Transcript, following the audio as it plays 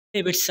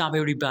Hey, what's up,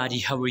 everybody?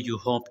 How are you?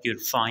 Hope you're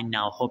fine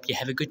now. Hope you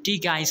have a good day,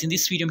 guys. In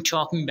this video, I'm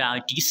talking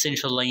about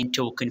Decentraland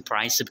token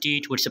price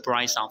update. What's the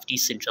price of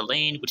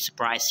Decentraland? What's the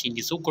price in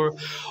this occur?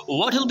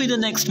 What will be the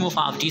next move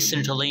of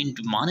Decentraland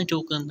Mana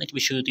token? Let me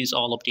show you these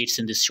all updates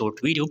in this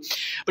short video.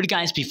 But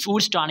guys,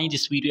 before starting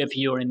this video, if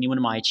you're new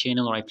on my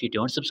channel or if you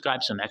don't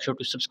subscribe, so make sure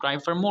to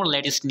subscribe for more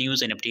latest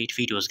news and update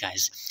videos,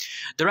 guys.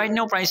 The right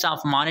now price of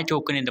Mana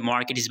token in the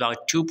market is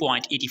about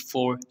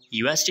 2.84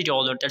 USD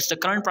dollar. That's the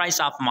current price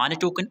of Mana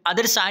token.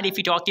 Other side, if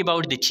we talk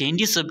about the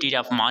changes update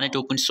of Mana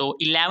token, so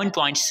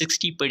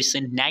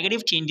 11.60%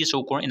 negative changes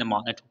occur in the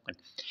Mana token,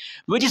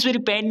 which is very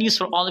bad news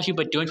for all of you.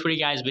 But don't worry,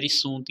 guys, very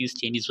soon these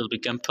changes will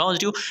become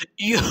positive.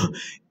 You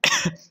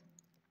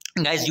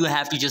guys, you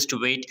have to just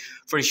wait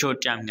for a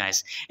short time,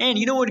 guys. And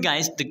you know what,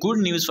 guys, the good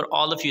news for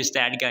all of you is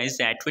that, guys,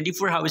 that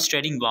 24 hours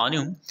trading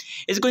volume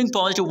is going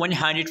positive,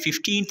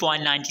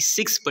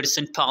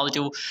 115.96%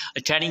 positive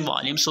trading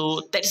volume.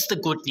 So that's the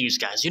good news,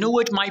 guys. You know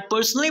what, my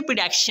personal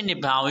prediction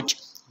about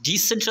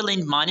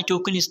Decentraland Mana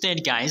token is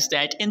that, guys,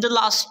 that in the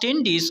last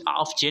 10 days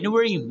of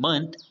January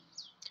month,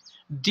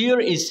 there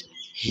is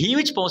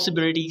huge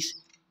possibilities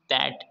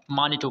that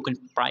Mana token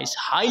price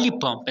highly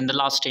pump in the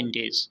last 10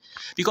 days,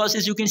 because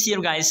as you can see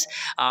here, guys,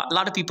 a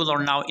lot of people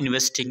are now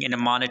investing in a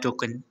Mana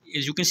token.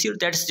 As you can see,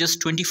 that's just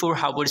 24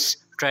 hours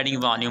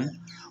trading volume,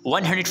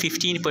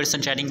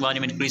 115% trading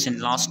volume increase in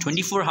the last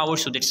 24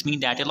 hours. So that's mean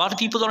that a lot of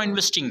people are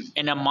investing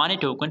in a Mana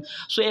token.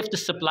 So if the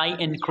supply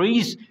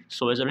increase,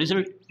 so as a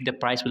result, the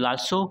price will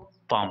also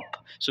pump.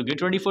 So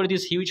get ready for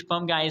this huge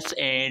pump, guys,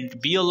 and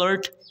be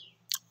alert.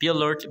 Be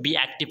alert, be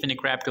active in the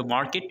crypto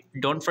market.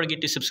 Don't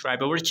forget to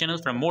subscribe our channel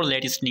for more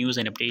latest news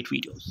and update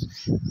videos.